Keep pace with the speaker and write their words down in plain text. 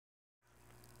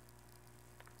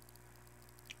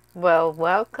Well,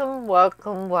 welcome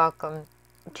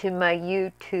to my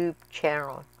YouTube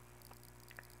channel.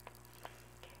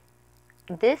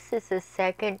 This is the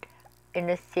second in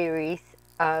a series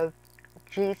of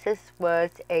Jesus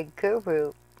Was a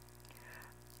Guru,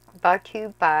 brought to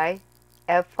you by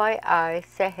FYI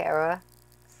Sahara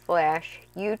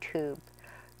 /YouTube.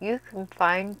 You can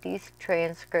find these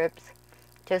transcripts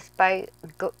just by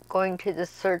going to the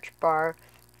search bar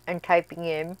and typing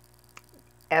in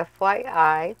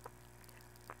FYI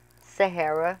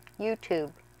Sahara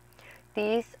YouTube.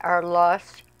 These are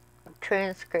lost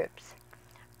transcripts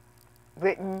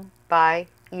written by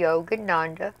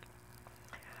Yogananda,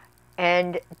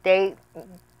 and they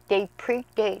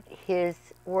predate his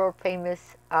world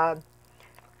famous,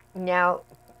 now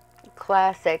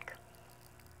classic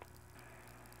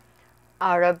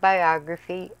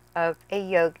autobiography of a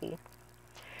yogi.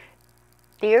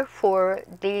 Therefore,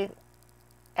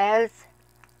 as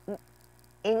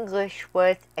English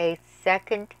was a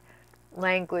second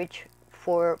language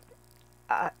for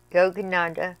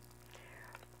Yogananda,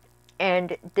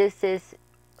 and this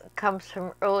comes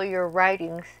from earlier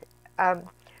writings.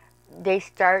 They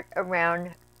start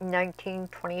around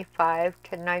 1925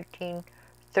 to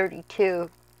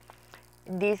 1932.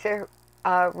 These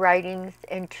are writings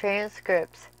and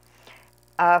transcripts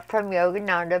from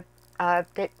Yogananda,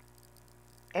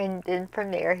 and then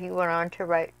from there he went on to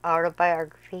write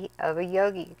Autobiography of a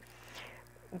Yogi.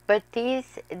 But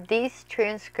these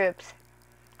transcripts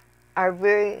are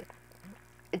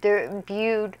they're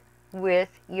imbued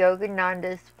with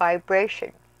Yogananda's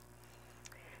vibration.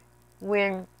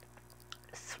 When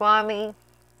SWAMI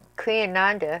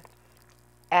KRIYANANDA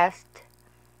asked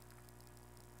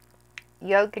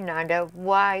Yogananda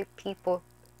why people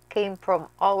came from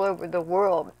all over the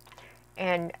world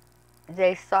and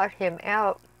they sought him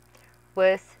out,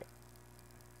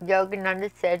 Yogananda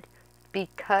said,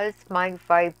 because my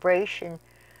vibration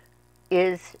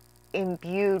is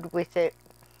imbued with it.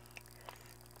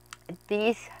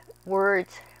 These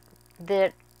words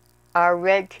that are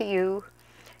read to you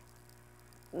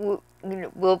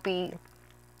will be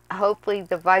hopefully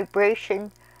the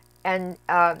vibration, and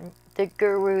the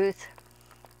Guru's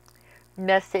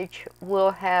message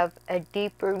will have a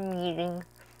deeper meaning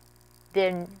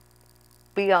than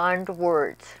beyond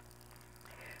words.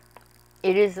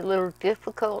 It is a little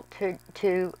difficult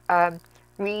to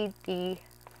read the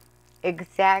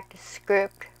exact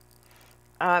script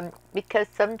because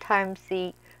sometimes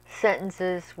the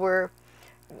sentences were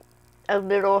a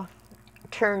little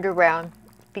turned around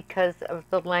because of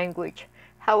the language.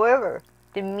 However,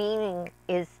 the meaning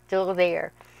is still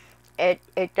there. It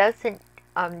doesn't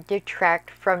detract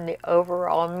from the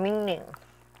overall meaning.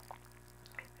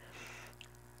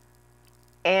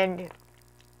 And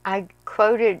I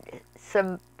quoted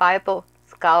some Bible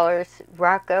scholars,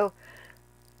 Dr.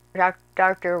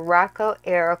 Rocco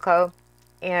Errico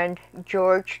and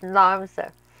George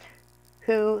Lamza,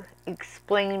 who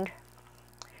explained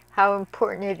how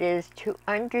important it is to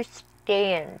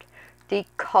understand the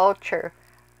culture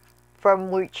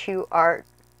from which you are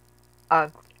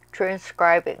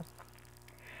transcribing.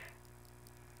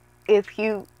 If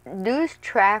you lose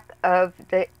track of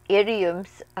the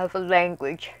idioms of a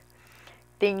language,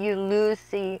 then you lose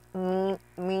the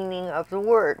meaning of the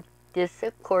word. This,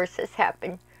 of course, has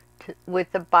happened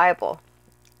with the Bible,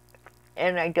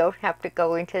 and I don't have to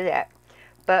go into that.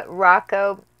 But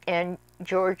Rocco and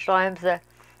George Lamza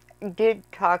did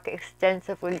talk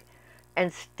extensively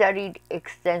and studied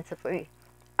extensively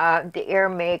the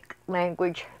Aramaic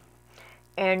language,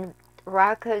 and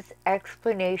Rocco's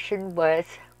explanation was,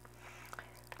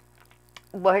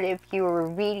 what if you were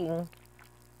reading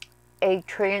a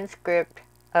transcript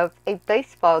of a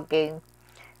baseball game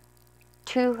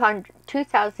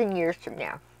 2,000 years from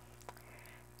now,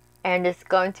 and it's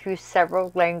gone through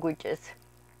several languages,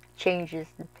 changes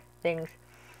and things.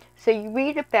 So you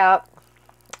read about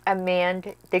a man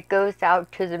that goes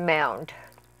out to the mound.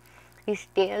 He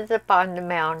stands upon the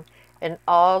mound and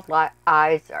all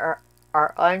eyes are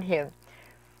on him.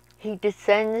 He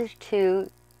descends to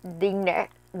the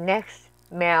next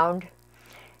mound,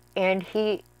 and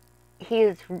he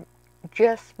is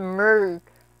just murdered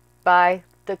by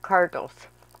the cardinals.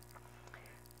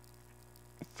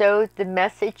 So the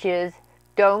message is,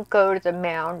 don't go to the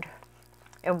mound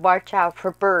and watch out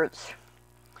for birds.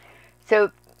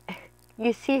 So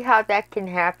you see how that can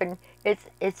happen.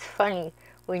 It's funny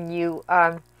when you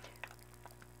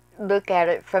look at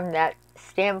it from that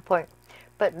standpoint.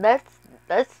 But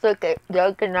let's look at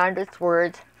Yogananda's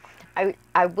words.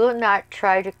 I will not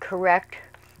try to correct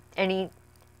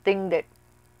anything that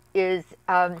is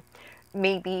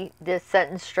maybe the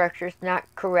sentence structure is not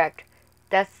correct.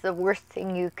 That's the worst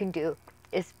thing you can do.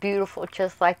 It's beautiful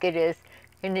just like it is,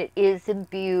 and it is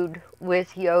imbued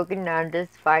with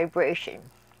Yogananda's vibration.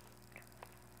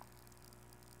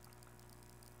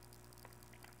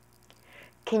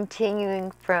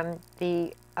 Continuing from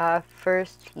the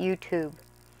first YouTube,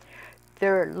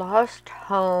 their lost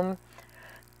home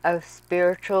of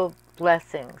spiritual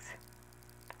blessings.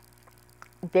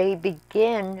 They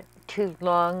begin to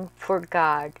long for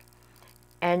God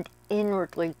and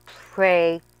inwardly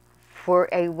pray for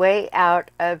a way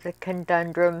out of the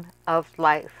conundrum of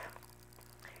life.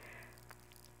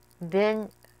 Then,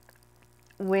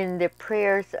 when the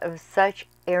prayers of such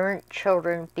errant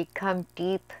children become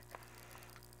deep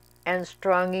and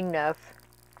strong enough,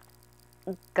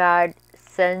 God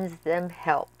sends them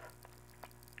help.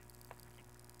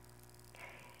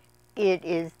 It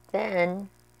is then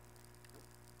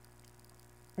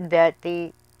that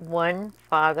the one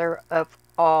Father of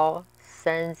all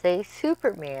sends a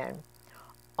Superman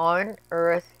on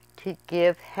earth to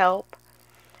give help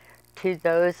to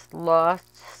those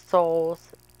lost souls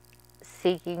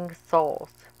seeking souls.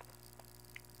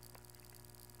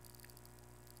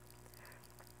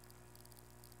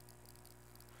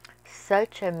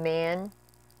 Such a man,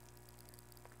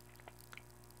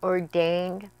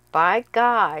 ordained by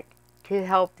God to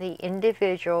help the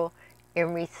individual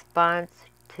in response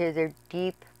to their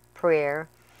deep prayer,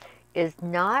 is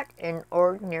not an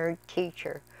ordinary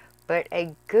teacher, but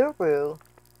a guru,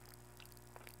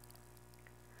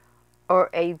 or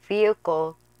a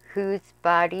vehicle whose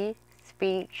body,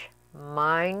 speech,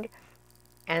 mind,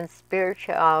 and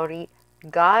spirituality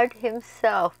God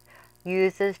Himself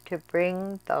uses to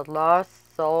bring the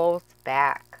lost souls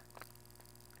back.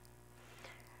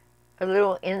 A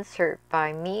little insert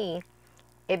by me.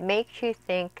 It makes you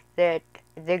think that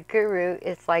the guru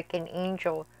is like an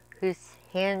angel who's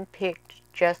handpicked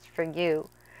just for you.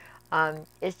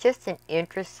 It's just an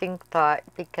interesting thought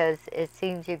because it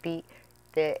seems to be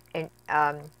an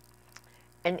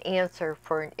answer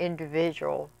for an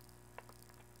individual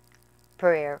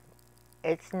prayer.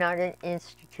 It's not an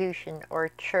institution or a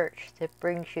church that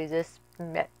brings you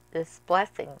this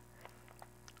blessing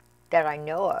that I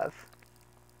know of.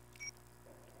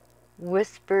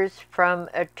 Whispers from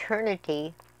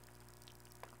eternity.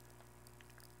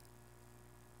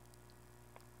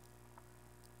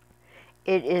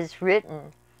 It is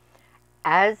written,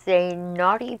 "As a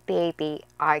naughty baby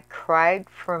I cried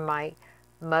for my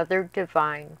Mother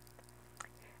Divine,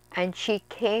 and she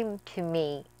came to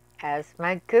me as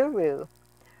my guru.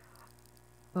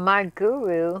 My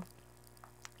guru,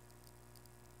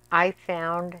 I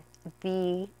found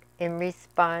thee in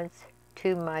response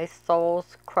to my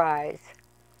soul's cries.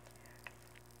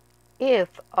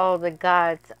 If all the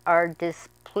gods are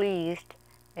displeased,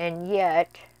 and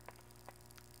yet,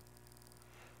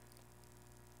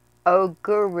 O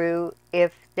Guru,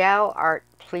 if thou art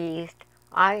pleased,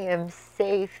 I am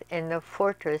safe in the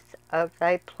fortress of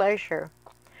thy pleasure.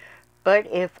 But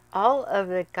if all of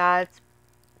the gods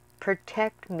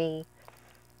protect me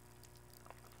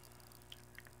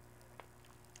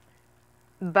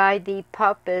by the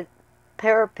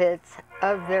parapets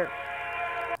of their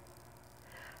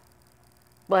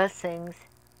blessings,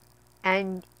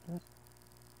 and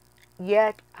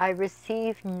yet I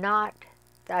receive not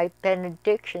thy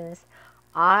benedictions,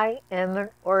 I am an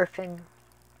orphan,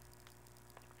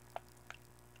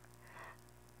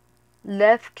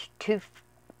 left to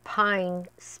pine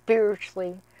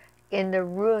spiritually in the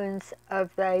ruins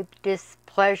of thy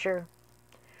displeasure.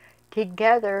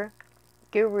 Together,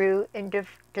 Guru and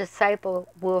disciple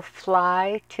will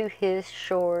fly to his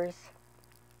shores,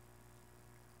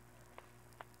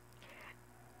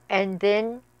 and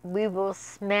then we will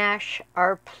smash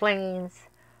our planes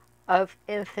of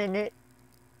infinite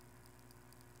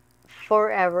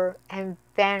forever and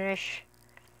vanish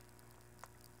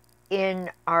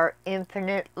in our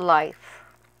infinite life."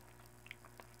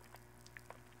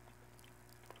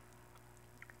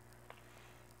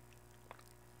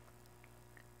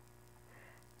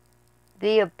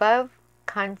 The above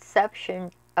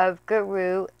conception of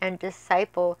guru and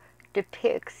disciple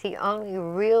depicts the only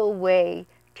real way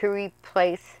to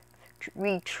retrace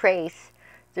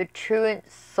the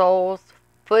truant soul's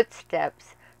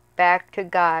footsteps back to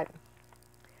God.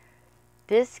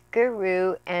 This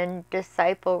guru and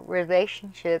disciple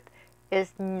relationship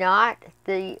is not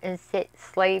the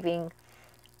enslaving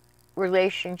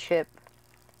relationship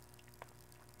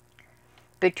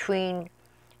between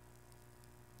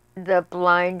the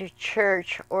blind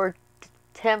church or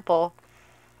temple,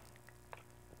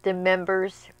 the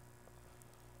members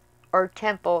or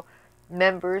temple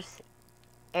members,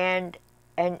 and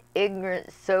an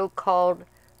ignorant so-called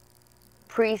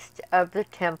priest of the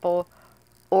temple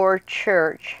or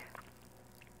church,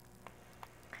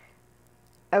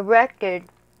 elected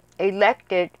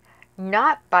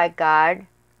not by God,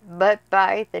 but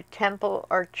by the temple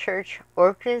or church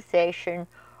organization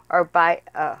or by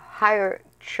a higher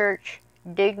church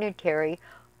dignitary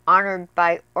honored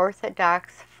by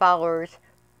Orthodox followers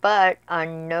but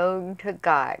unknown to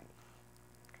God.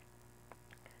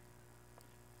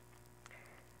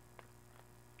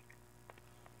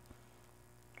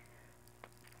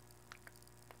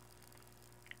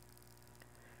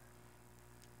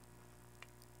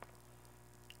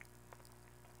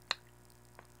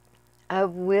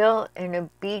 Of will and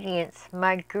obedience,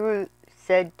 my Guru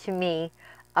said to me,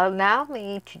 "Allow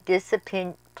me to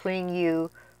discipline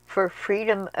you, for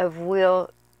freedom of will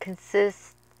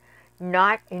consists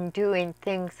not in doing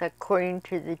things according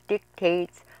to the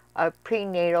dictates of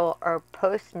prenatal or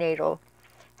postnatal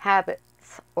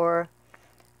habits or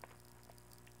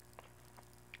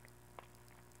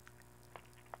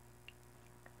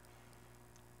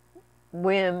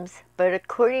whims, but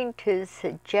according to the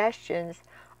suggestions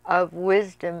of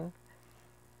wisdom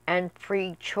and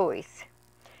free choice."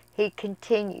 He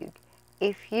continued,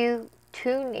 "If you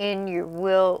tune in your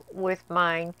will with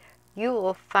mine, you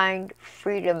will find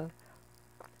freedom.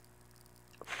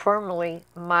 Formerly,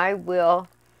 my will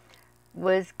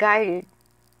was guided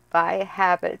by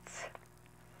habits,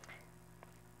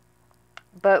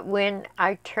 but when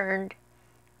I tuned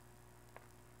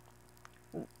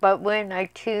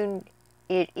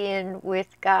it in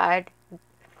with God,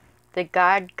 the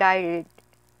God-guided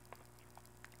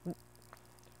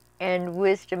and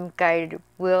wisdom-guided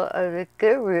will of the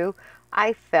Guru,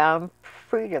 I found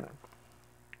freedom."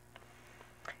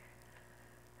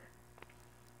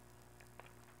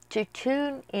 To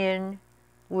tune in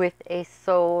with a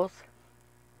soul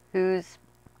who is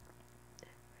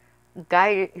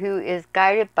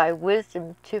guided by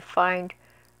wisdom to find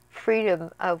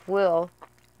freedom of will,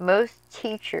 most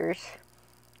teachers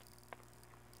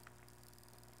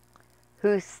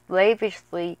who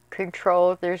slavishly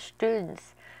control their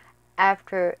students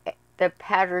after the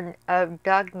pattern of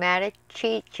dogmatic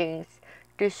teachings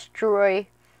destroy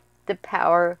the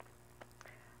power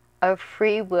of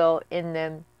free will in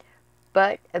them.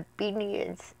 But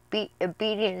obedience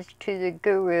to the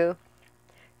Guru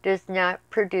does not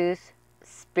produce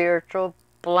spiritual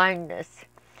blindness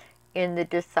in the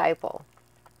disciple.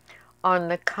 On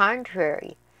the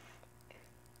contrary,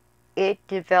 it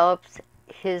develops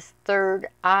his third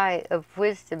eye of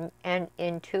wisdom and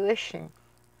intuition.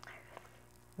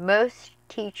 Most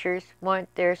teachers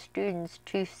want their students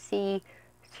to see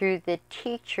through the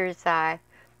teacher's eye,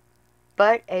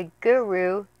 but a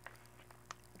Guru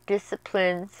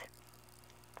disciplines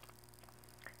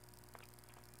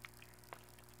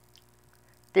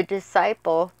the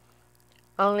disciple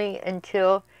only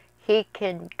until he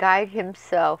can guide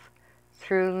himself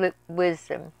through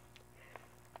wisdom.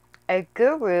 A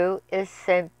Guru is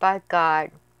sent by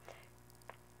God.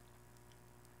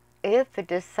 If a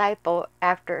disciple,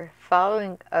 after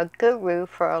following a Guru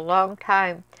for a long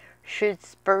time, should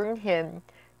spurn him,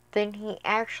 then he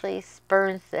actually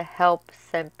spurns the help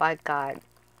sent by God.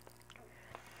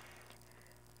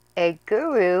 A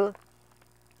Guru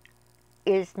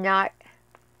is not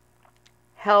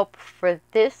help for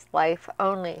this life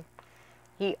only.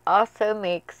 He also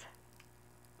makes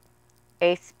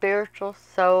a spiritual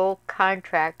soul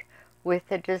contract with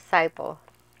the disciple.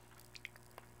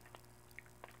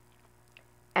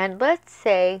 And let's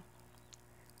say,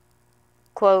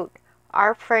 quote,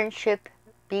 "Our friendship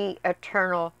be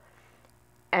eternal,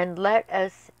 and let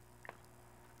us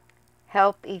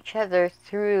help each other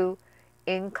through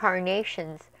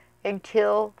incarnations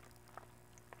until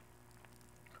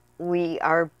we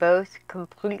are both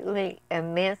completely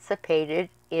emancipated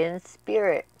in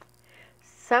spirit."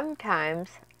 Sometimes,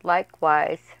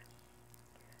 likewise,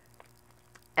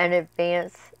 an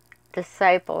advanced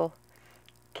disciple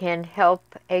can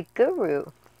help a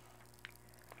Guru,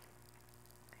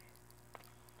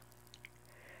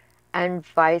 and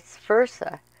vice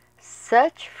versa.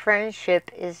 Such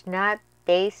friendship is not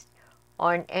based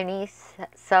on any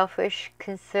selfish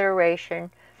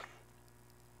consideration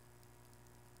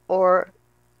or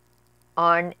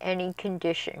on any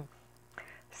condition.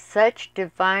 Such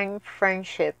divine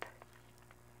friendship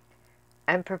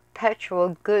and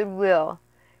perpetual goodwill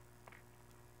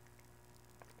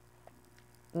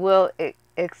will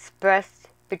express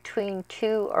between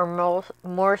two or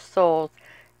more souls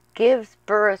gives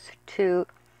birth to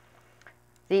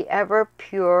the ever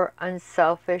pure,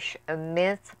 unselfish,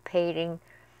 emancipating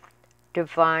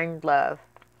divine love.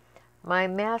 My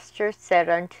Master said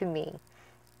unto me,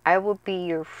 "I will be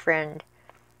your friend.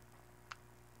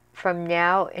 from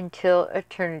now until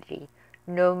eternity,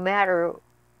 no matter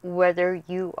whether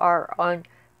you are on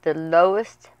the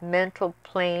lowest mental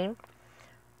plane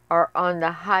or on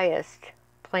the highest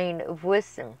plane of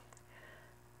wisdom.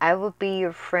 I will be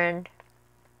your friend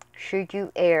should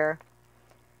you err,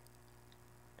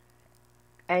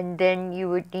 and then you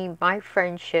would need my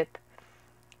friendship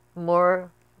more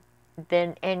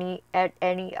than at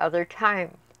any other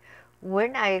time.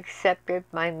 When I accepted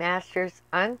my Master's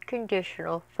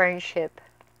unconditional friendship,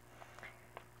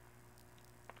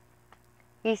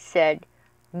 he said,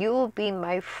 "You will be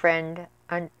my friend.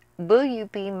 Will you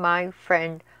be my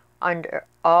friend under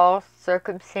all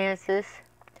circumstances?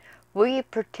 Will you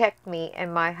protect me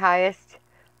in my highest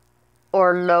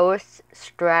or lowest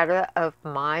strata of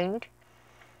mind?"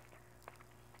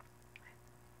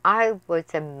 I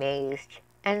was amazed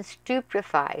and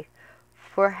stupefied,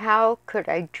 for how could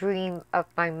I dream of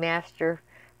my Master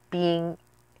being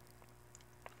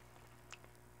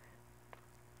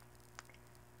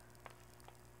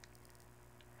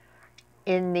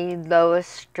in the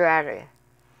lowest strata?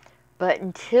 But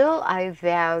until I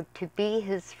vowed to be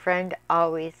his friend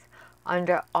always,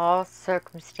 under all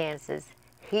circumstances,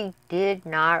 he did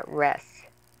not rest.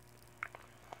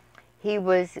 He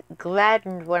was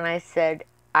gladdened when I said,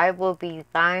 "I will be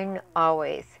thine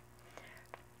always."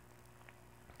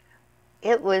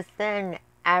 It was then,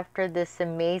 after this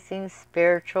amazing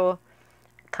spiritual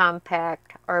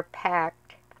compact or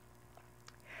pact,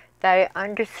 that I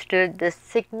understood the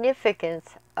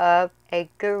significance of a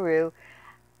guru,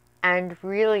 and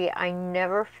really I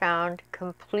never found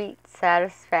complete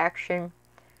satisfaction,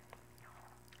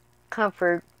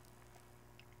 comfort,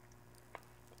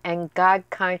 and God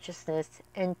consciousness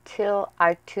until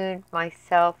I tuned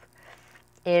myself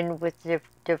in with the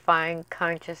divine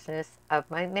consciousness of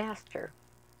my Master.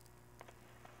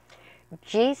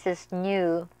 Jesus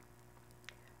knew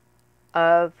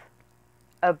of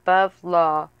above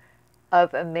law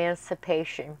of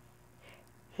emancipation.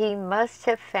 He must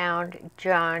have found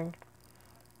John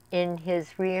in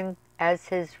as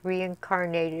his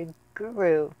reincarnated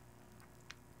guru.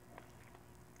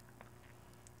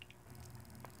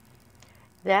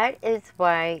 That is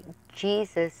why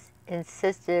Jesus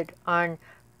insisted on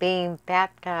being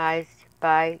baptized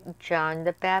by John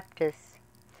the Baptist.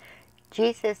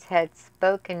 Jesus had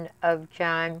spoken of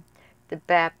John the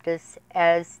Baptist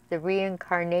as the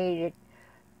reincarnated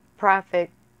prophet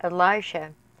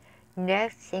Elijah.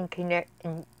 Next, in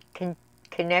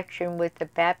connection with the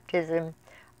baptism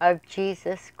of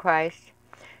Jesus Christ,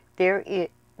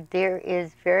 it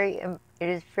is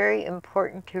very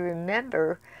important to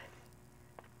remember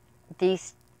the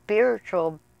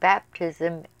spiritual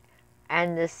baptism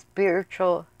and the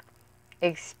spiritual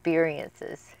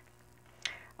experiences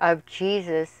of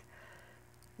Jesus,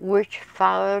 which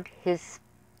followed his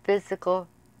physical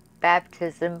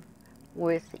baptism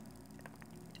with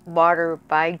water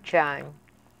by John.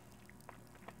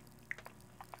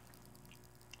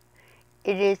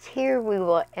 It is here we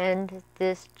will end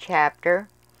this chapter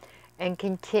and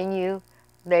continue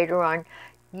later on.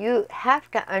 You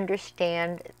have to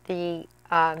understand the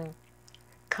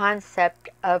concept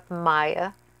of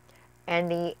Maya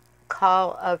and the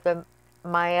call of the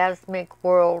miasmic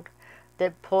world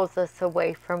that pulls us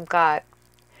away from God.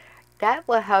 That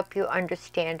will help you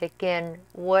understand again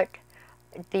what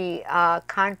the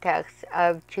context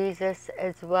of Jesus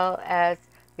as well as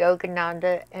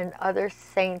Yogananda and other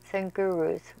saints and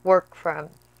gurus work from.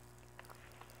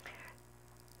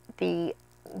 The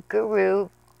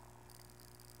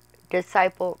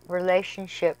guru-disciple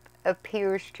relationship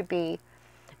appears to be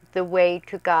the way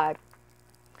to God.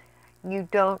 You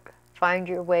don't find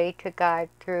your way to God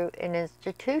through an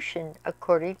institution,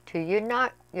 according to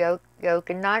Yogananda.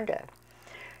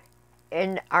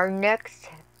 In our next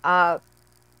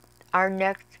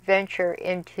venture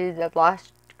into the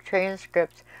lost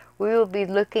transcripts, we will be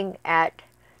looking at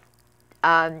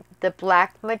the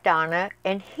Black Madonna,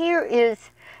 and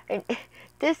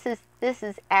this is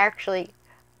actually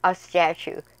a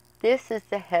statue. This is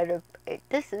the head of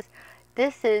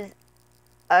this is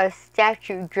a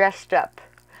statue dressed up,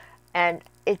 and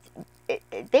they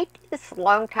did this a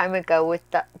long time ago with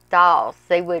the dolls.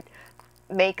 They would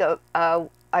make a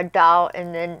doll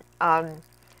and then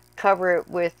cover it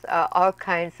with all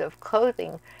kinds of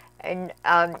clothing, and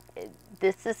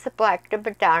this is the Black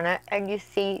Madonna, and you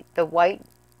see the white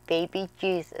baby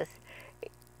Jesus.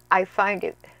 I find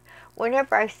it,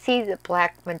 whenever I see the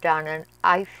Black Madonna,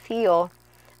 I feel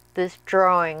this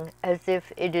drawing as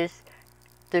if it is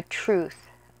the truth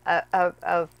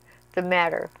of the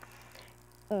matter.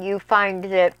 You find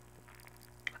that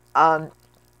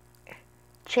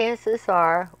chances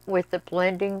are, with the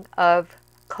blending of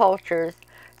cultures,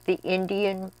 the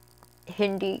Indian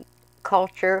Hindi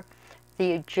culture,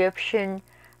 the Egyptian,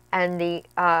 and the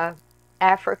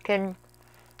African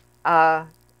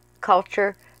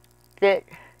culture, that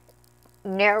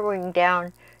narrowing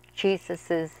down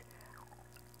Jesus's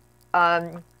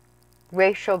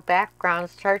racial background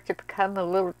starts to become a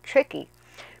little tricky.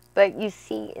 But you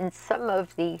see in some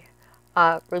of the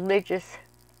religious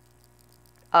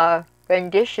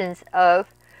renditions of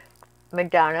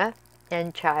Madonna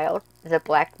and child, the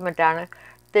Black Madonna,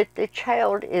 that the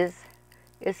child is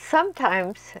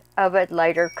sometimes of a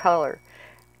lighter color.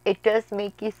 It does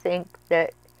make you think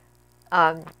that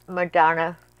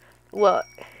Madonna, well,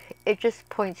 it just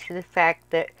points to the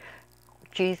fact that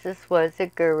Jesus was a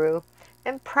guru,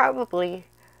 and probably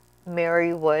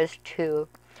Mary was too.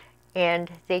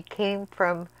 And they came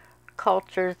from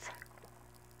cultures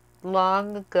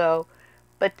long ago,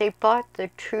 but they brought the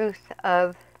truth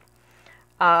of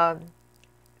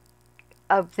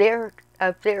their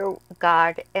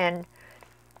God, and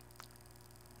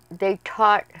they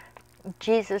taught.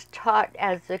 Jesus taught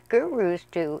as the gurus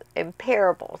do in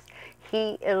parables.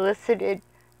 He elicited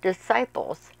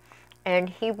disciples, and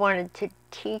he wanted to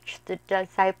teach the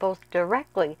disciples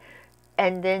directly,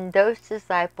 and then those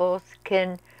disciples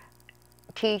can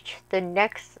teach the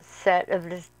next set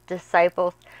of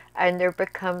disciples, and there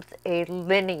becomes a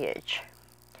lineage.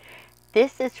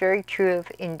 This is very true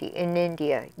of in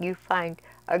India. You find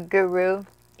a guru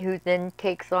who then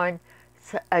takes on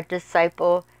a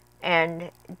disciple, and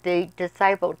the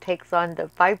disciple takes on the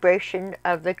vibration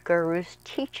of the guru's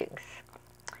teachings.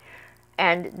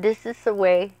 And this is the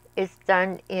way it's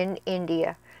done in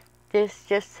India.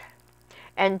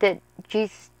 And that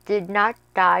Jesus did not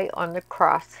die on the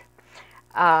cross.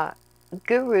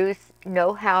 Gurus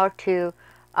know how to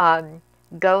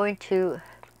go into,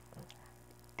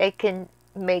 they can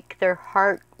make their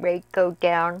heart rate go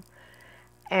down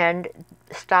and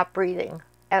stop breathing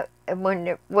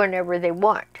whenever they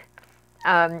want.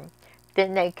 Then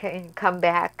they can come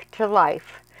back to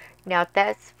life. Now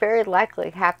that's very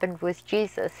likely happened with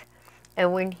Jesus.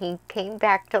 And when he came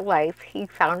back to life, he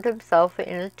found himself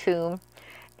in a tomb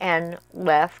and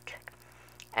left,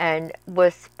 and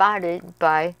was spotted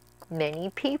by many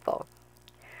people.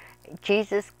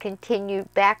 Jesus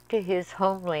continued back to his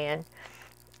homeland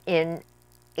in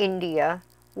India,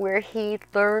 where he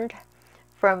learned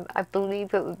from, I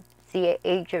believe it was the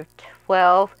age of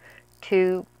 12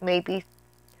 to maybe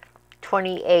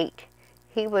 28.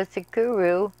 He was a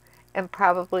guru and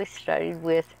probably studied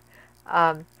with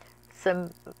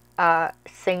some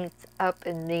saints up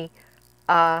in the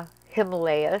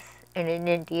Himalayas and in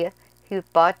India. He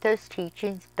brought those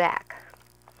teachings back.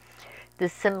 The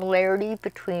similarity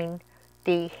between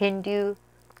the Hindu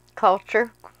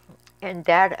culture and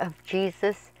that of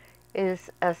Jesus is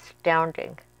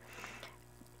astounding.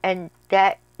 And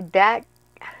that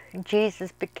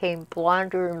Jesus became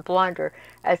blonder and blonder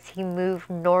as he moved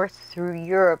north through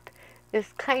Europe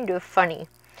is kind of funny.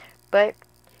 But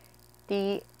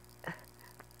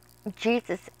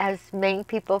Jesus, as many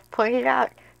people have pointed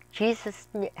out, Jesus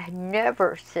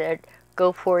never said,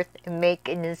 go forth and make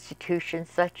an institution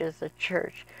such as a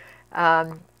church.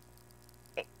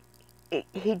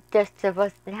 He just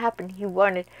wasn't happen. He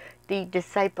wanted the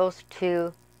disciples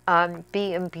to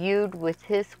be imbued with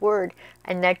his word,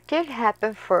 and that did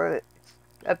happen for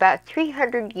about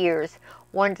 300 years.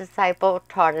 One disciple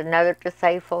taught another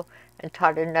disciple and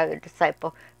taught another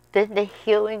disciple. Then the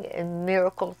healing and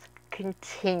miracles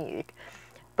continued.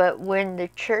 But when the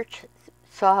church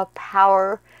saw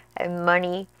power and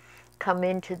money come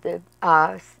into the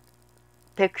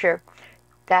picture,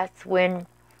 that's when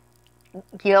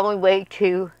the only way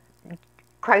to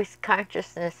Christ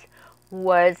consciousness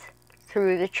was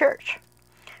through the church.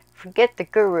 Forget the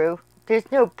guru.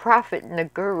 There's no profit in the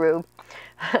guru.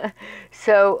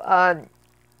 So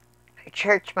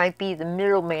church might be the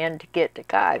middleman to get to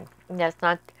God. And that's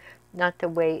not the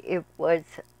way it was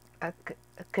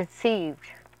conceived.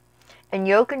 And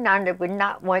Yogananda would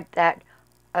not want that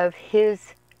of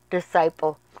his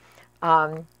disciple.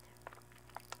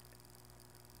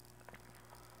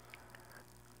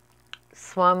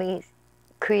 SWAMI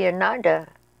KRIYANANDA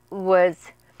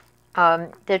was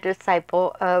the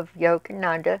disciple of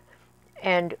Yogananda,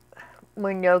 and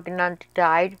when Yogananda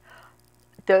died,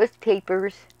 those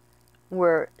papers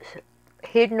were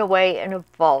hidden away in a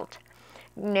vault.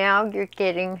 Now you're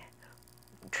getting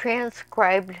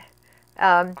transcribed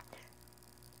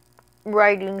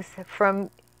writings from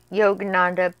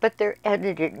Yogananda, but they're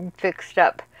edited and fixed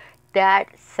up.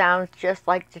 That sounds just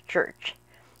like the church.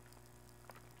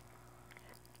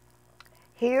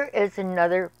 Here is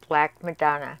another Black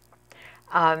Madonna.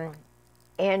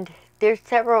 And there's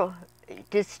several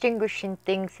distinguishing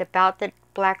things about the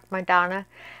Black Madonna,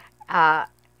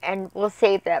 and we'll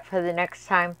save that for the next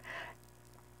time.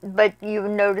 But you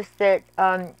notice that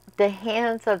the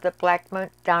hands of the Black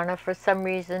Madonna, for some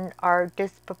reason, are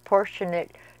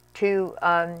disproportionate to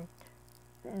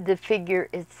the figure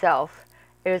itself.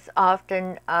 It is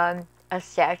often a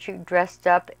statue dressed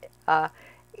up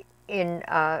in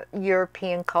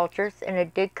European cultures, and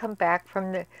it did come back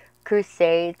from the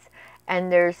Crusades, and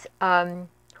there's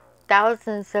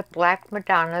thousands of Black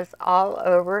Madonnas all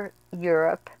over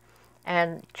Europe,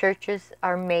 and churches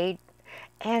are made,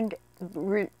 and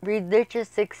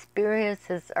religious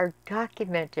experiences are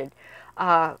documented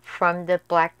from the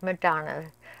Black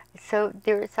Madonna. So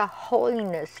there is a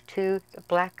holiness to the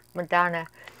Black Madonna.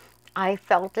 I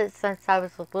felt it since I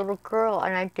was a little girl,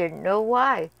 and I didn't know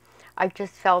why. I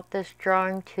just felt this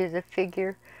drawing to the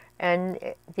figure and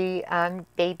the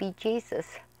baby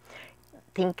Jesus.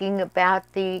 Thinking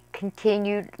about the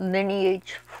continued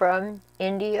lineage from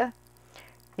India,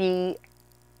 the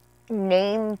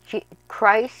name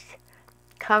Christ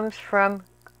comes from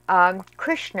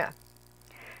Krishna,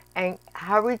 and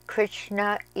Hare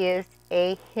Krishna is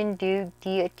a Hindu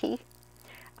deity,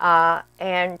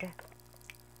 and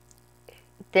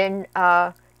then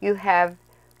you have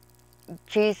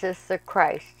Jesus the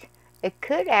Christ. It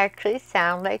could actually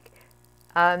sound like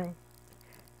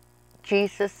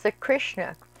Jesus the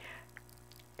Krishna.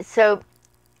 So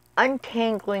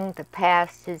untangling the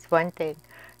past is one thing,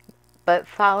 but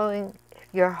following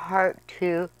your heart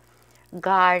to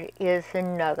God is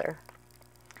another.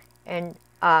 And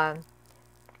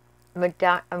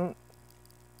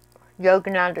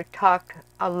Yogananda talked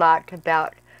a lot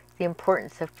about the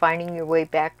importance of finding your way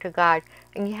back to God,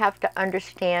 and you have to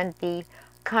understand the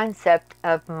concept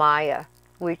of Maya,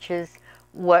 which is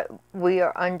what we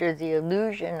are under the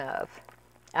illusion of,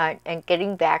 and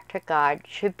getting back to God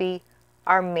should be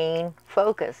our main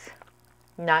focus,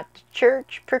 not the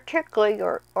church particularly,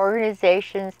 or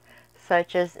organizations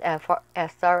such as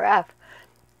SRF.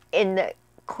 In the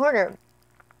corner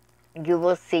you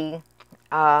will see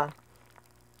my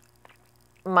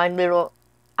little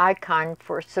icon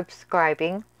for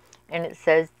subscribing, and it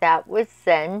says that was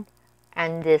Zen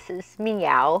and this is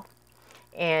Meow,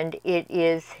 and it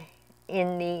is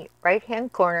in the right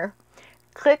hand corner.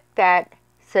 Click that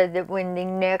so that when the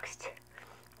next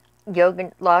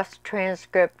lost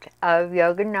transcript of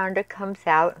Yogananda comes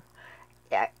out,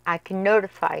 I can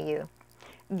notify you.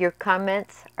 Your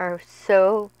comments are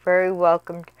so very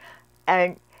welcomed,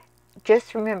 and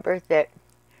just remember that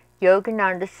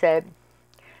Yogananda said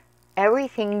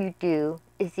everything you do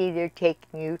is either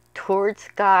taking you towards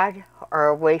God or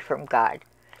away from God.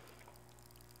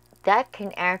 That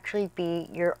can actually be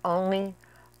your only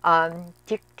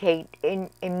dictate in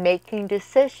making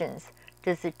decisions.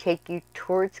 Does it take you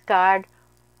towards God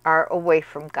or away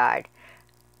from God?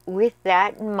 With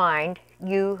that in mind,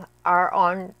 you are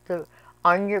on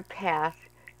your path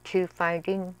to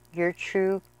finding your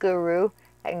true guru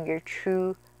and your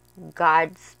true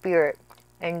God spirit,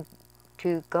 and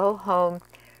to go home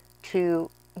to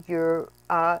your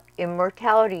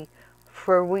immortality,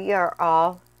 for we are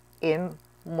all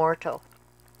immortal.